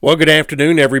Well, good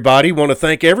afternoon, everybody. Want to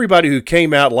thank everybody who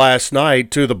came out last night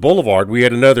to the Boulevard. We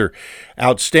had another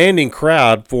outstanding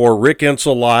crowd for Rick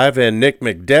Insell Live and Nick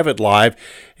McDevitt Live.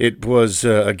 It was,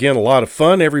 again, a lot of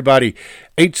fun. Everybody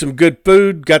ate some good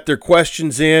food, got their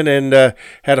questions in, and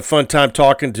had a fun time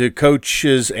talking to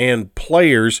coaches and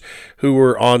players who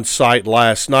were on site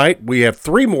last night. We have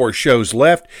 3 more shows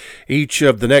left, each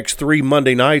of the next 3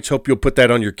 Monday nights. Hope you'll put that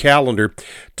on your calendar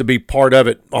to be part of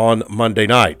it on Monday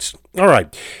nights. All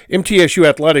right, MTSU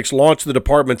Athletics launched the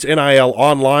department's NIL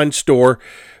online store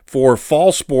for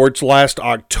fall sports last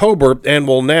October and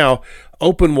will now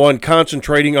open one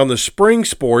concentrating on the spring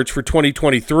sports for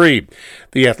 2023.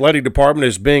 The athletic department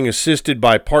is being assisted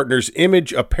by partners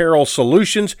Image Apparel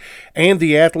Solutions and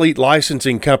the Athlete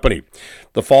Licensing Company.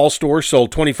 The fall store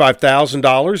sold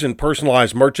 $25,000 in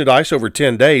personalized merchandise over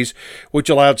 10 days, which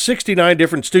allowed 69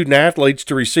 different student athletes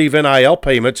to receive NIL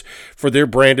payments for their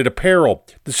branded apparel.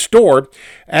 The store,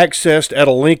 accessed at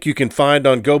a link you can find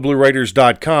on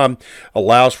GoBlueRaiders.com,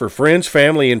 allows for friends,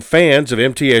 family, and fans of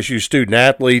MTSU student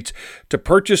athletes to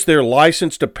purchase their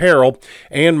licensed apparel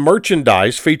and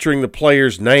merchandise featuring the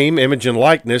player's name, image, and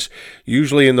likeness,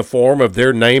 usually in the form of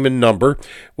their name and number,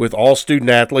 with all student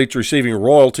athletes receiving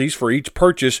royalties for each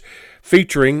purchase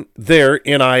featuring their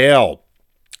NIL.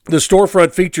 The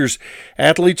storefront features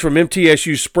athletes from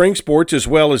MTSU spring sports as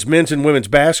well as men's and women's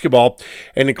basketball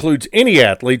and includes any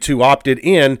athletes who opted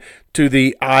in to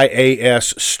the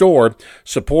IAS store.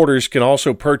 Supporters can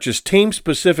also purchase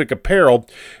team-specific apparel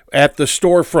at the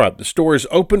storefront. The store is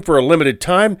open for a limited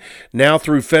time now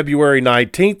through February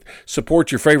 19th.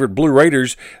 Support your favorite Blue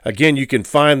Raiders. Again, you can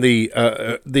find the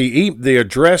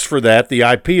address for that, the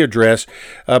IP address,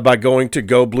 by going to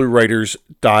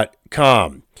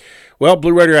GoBlueRaiders.com. Well,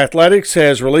 Blue Raider Athletics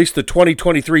has released the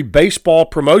 2023 baseball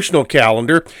promotional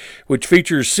calendar, which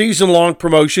features season-long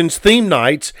promotions, theme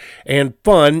nights, and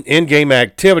fun in-game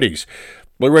activities.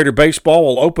 Blue Raider Baseball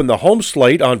will open the home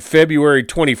slate on February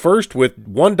 21st with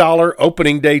 $1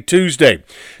 opening day Tuesday.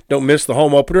 Don't miss the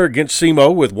home opener against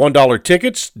SEMO with $1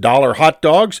 tickets, $1 hot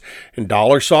dogs, and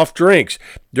 $1 soft drinks.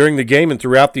 During the game and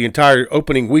throughout the entire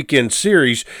opening weekend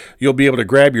series, you'll be able to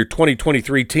grab your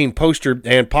 2023 team poster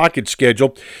and pocket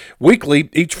schedule. Weekly,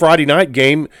 each Friday night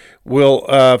game will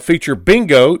feature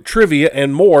bingo, trivia,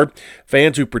 and more.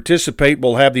 Fans who participate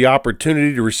will have the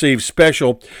opportunity to receive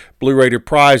special Blue Raider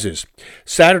prizes.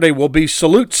 Saturday will be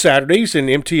Salute Saturdays, and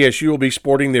MTSU will be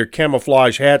sporting their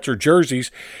camouflage hats or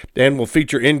jerseys and will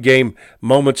feature in-game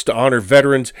moments to honor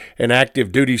veterans and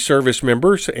active duty service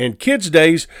members. And Kids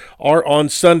Days are on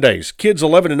Sundays. Kids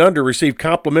 11 and under receive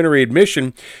complimentary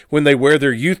admission when they wear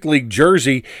their Youth League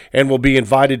jersey and will be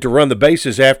invited to run the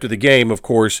bases after the game, of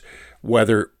course,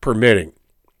 weather permitting.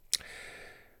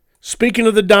 Speaking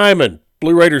of the Diamond,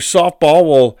 Blue Raiders softball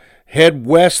will head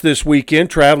west this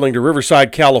weekend, traveling to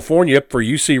Riverside, California for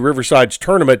UC Riverside's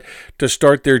tournament to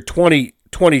start their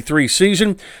 2023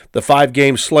 season. The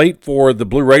 5-game slate for the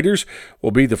Blue Raiders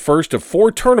will be the first of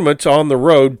 4 tournaments on the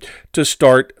road to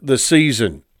start the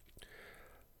season.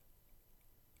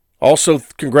 Also,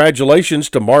 congratulations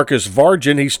to Marcus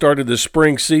Vargin. He started the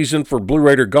spring season for Blue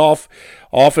Raider Golf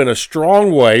off in a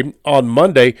strong way on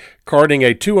Monday, carding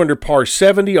a 2-under par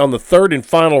 70 on the 3rd and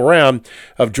final round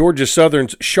of Georgia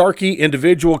Southern's Sharkey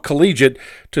Individual Collegiate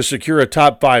to secure a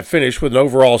top 5 finish with an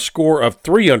overall score of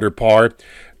 3-under par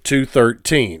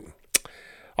 213.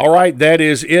 All right, that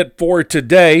is it for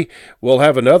today. We'll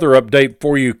have another update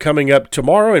for you coming up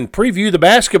tomorrow and preview the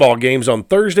basketball games on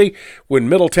Thursday when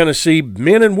Middle Tennessee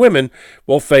men and women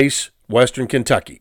will face Western Kentucky.